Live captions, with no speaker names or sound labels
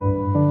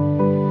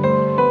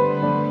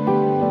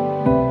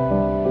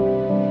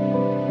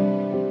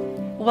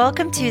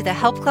Welcome to the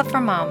Help Club for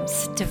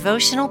Moms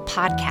devotional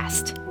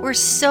podcast. We're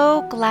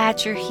so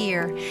glad you're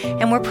here,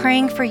 and we're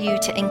praying for you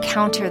to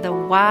encounter the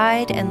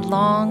wide and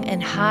long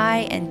and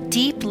high and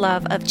deep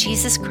love of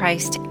Jesus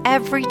Christ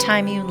every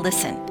time you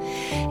listen.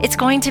 It's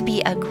going to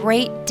be a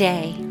great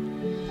day.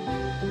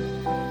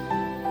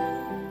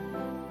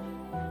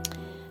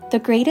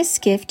 The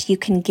Greatest Gift You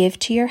Can Give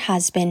to Your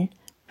Husband,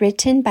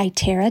 written by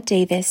Tara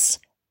Davis,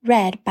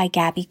 read by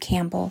Gabby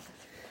Campbell.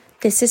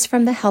 This is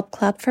from the Help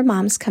Club for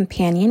Moms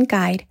Companion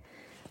Guide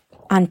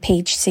on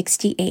page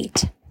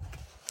 68.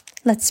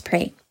 Let's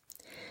pray.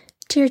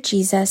 Dear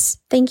Jesus,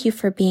 thank you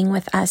for being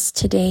with us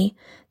today.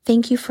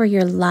 Thank you for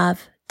your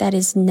love that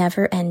is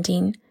never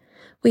ending.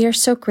 We are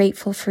so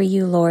grateful for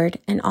you, Lord,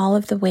 and all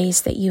of the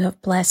ways that you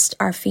have blessed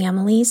our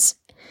families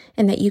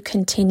and that you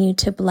continue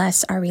to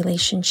bless our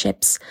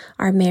relationships,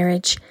 our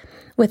marriage,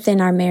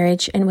 within our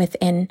marriage and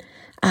within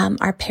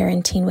our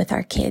parenting with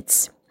our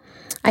kids.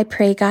 I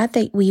pray, God,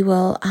 that you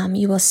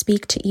will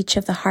speak to each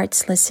of the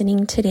hearts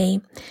listening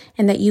today,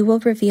 and that you will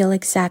reveal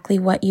exactly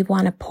what you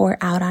want to pour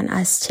out on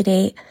us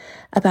today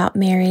about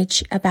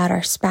marriage, about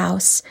our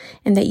spouse,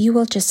 and that you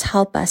will just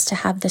help us to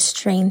have the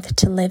strength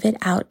to live it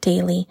out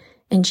daily.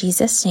 In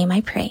Jesus' name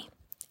I pray.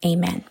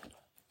 Amen.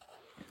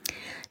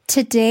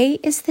 Today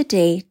is the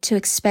day to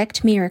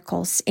expect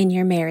miracles in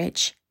your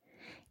marriage.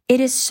 It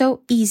is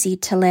so easy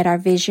to let our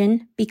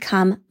vision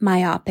become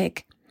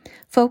myopic,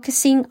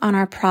 focusing on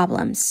our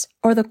problems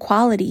or the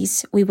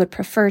qualities we would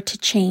prefer to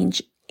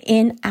change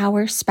in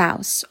our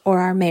spouse or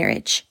our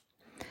marriage.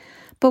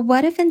 But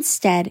what if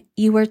instead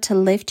you were to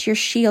lift your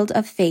shield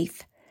of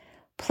faith,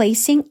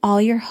 placing all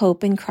your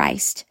hope in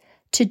Christ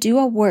to do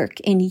a work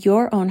in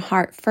your own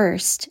heart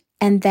first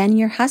and then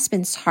your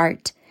husband's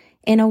heart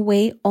in a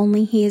way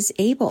only he is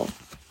able?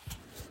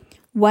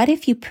 What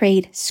if you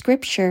prayed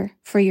scripture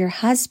for your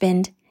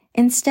husband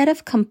instead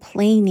of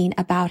complaining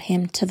about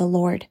him to the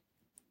Lord?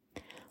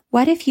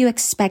 What if you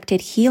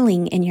expected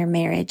healing in your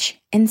marriage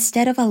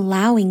instead of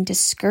allowing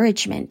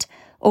discouragement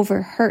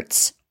over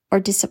hurts or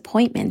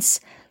disappointments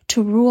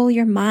to rule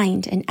your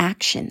mind and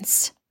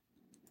actions?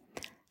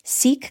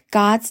 Seek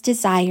God's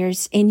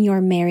desires in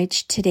your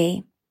marriage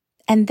today,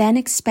 and then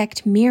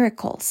expect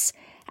miracles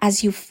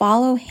as you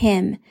follow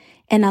Him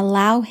and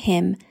allow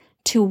Him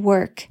to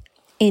work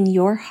in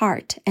your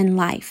heart and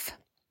life.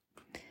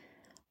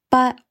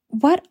 But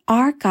what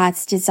are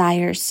God's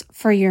desires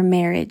for your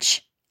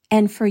marriage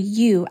and for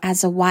you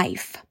as a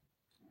wife?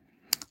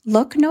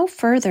 Look no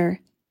further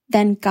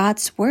than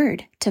God's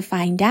Word to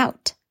find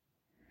out.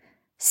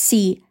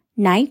 See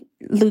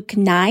Luke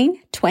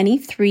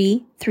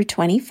 9:23 through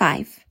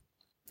 25,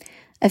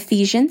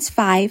 Ephesians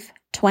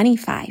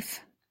 5:25,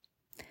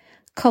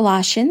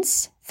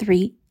 Colossians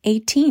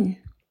 3:18,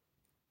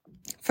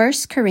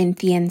 1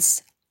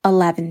 Corinthians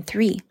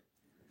 11:3,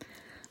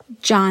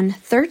 John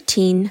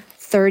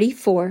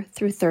 13:34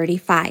 through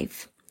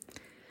 35,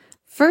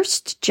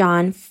 1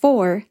 John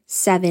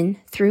 4:7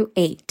 through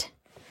 8,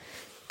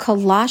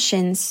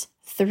 Colossians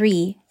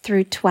 3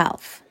 through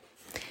 12,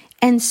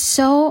 and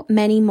so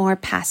many more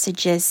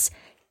passages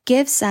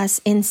gives us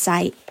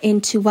insight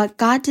into what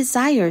God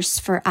desires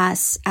for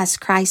us as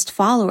Christ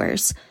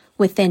followers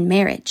within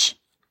marriage.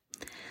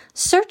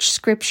 Search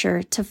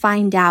scripture to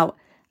find out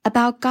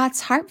about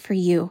God's heart for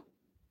you.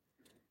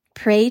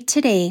 Pray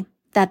today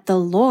that the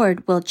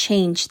Lord will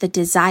change the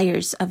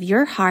desires of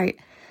your heart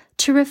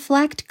to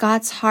reflect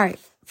God's heart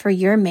for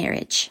your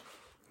marriage.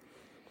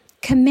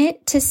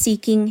 Commit to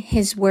seeking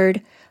His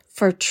Word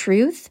for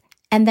truth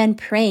and then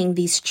praying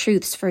these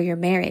truths for your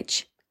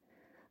marriage.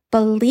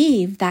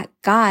 Believe that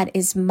God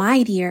is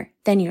mightier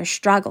than your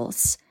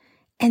struggles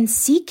and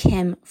seek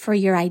Him for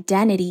your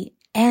identity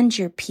and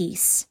your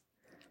peace.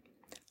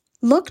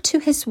 Look to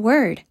His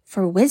Word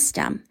for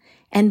wisdom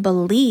and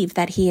believe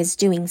that He is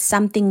doing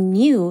something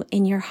new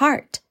in your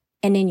heart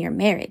and in your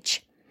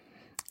marriage,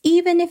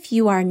 even if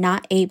you are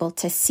not able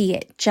to see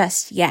it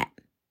just yet.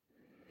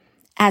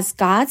 As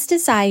God's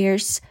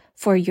desires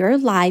for your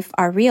life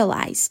are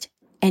realized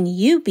and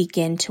you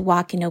begin to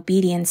walk in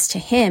obedience to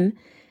Him,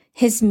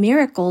 His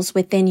miracles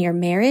within your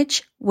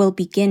marriage will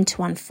begin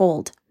to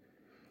unfold.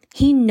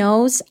 He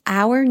knows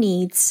our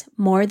needs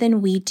more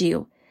than we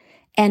do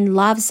and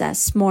loves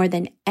us more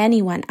than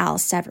anyone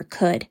else ever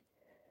could.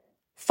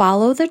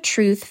 Follow the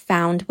truth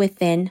found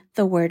within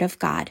the Word of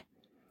God.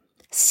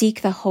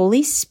 Seek the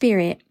Holy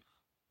Spirit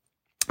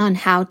on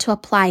how to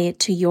apply it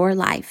to your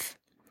life,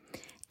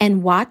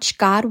 and watch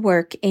God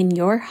work in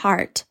your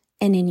heart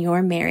and in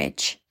your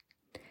marriage.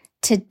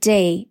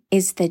 Today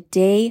is the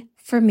day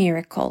for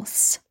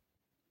miracles.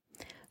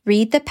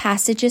 Read the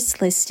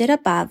passages listed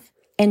above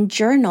and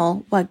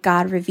journal what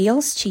God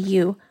reveals to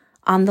you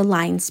on the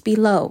lines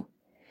below.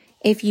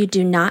 If you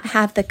do not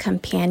have the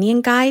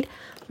companion guide,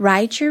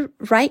 write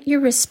your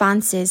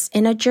responses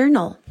in a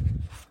journal.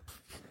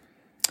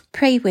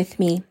 Pray with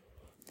me.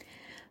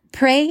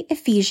 Pray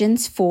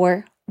Ephesians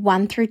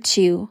 4:1 through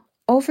 2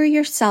 over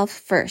yourself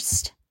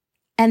first,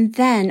 and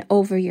then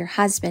over your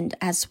husband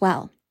as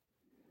well.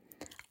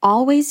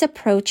 Always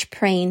approach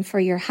praying for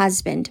your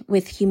husband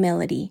with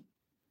humility.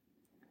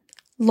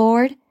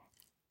 Lord,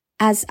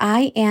 as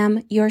I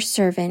am your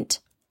servant,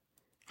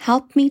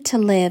 help me to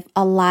live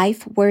a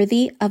life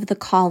worthy of the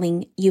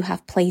calling you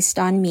have placed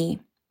on me.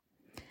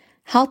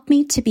 Help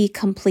me to be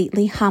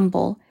completely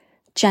humble,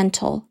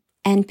 gentle,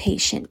 and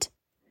patient.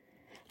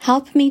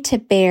 Help me to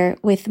bear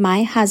with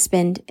my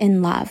husband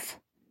in love.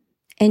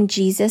 In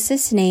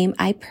Jesus' name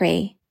I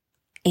pray.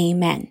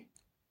 Amen.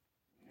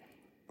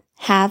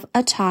 Have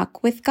a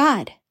talk with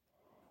God.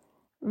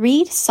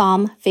 Read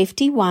Psalm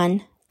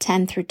 51,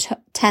 10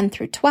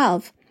 through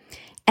 12,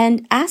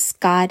 and ask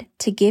God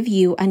to give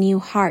you a new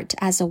heart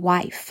as a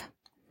wife.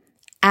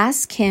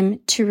 Ask Him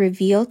to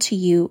reveal to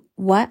you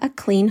what a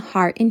clean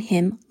heart in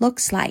Him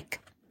looks like.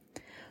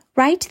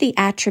 Write the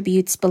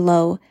attributes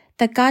below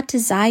that God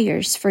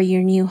desires for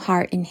your new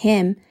heart in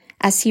Him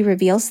as He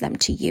reveals them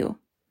to you.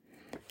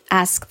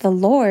 Ask the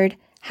Lord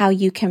how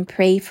you can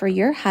pray for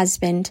your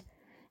husband,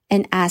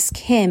 and ask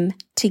Him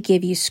to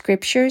give you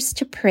scriptures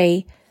to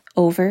pray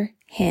over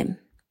him.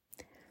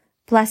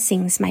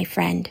 Blessings, my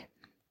friend.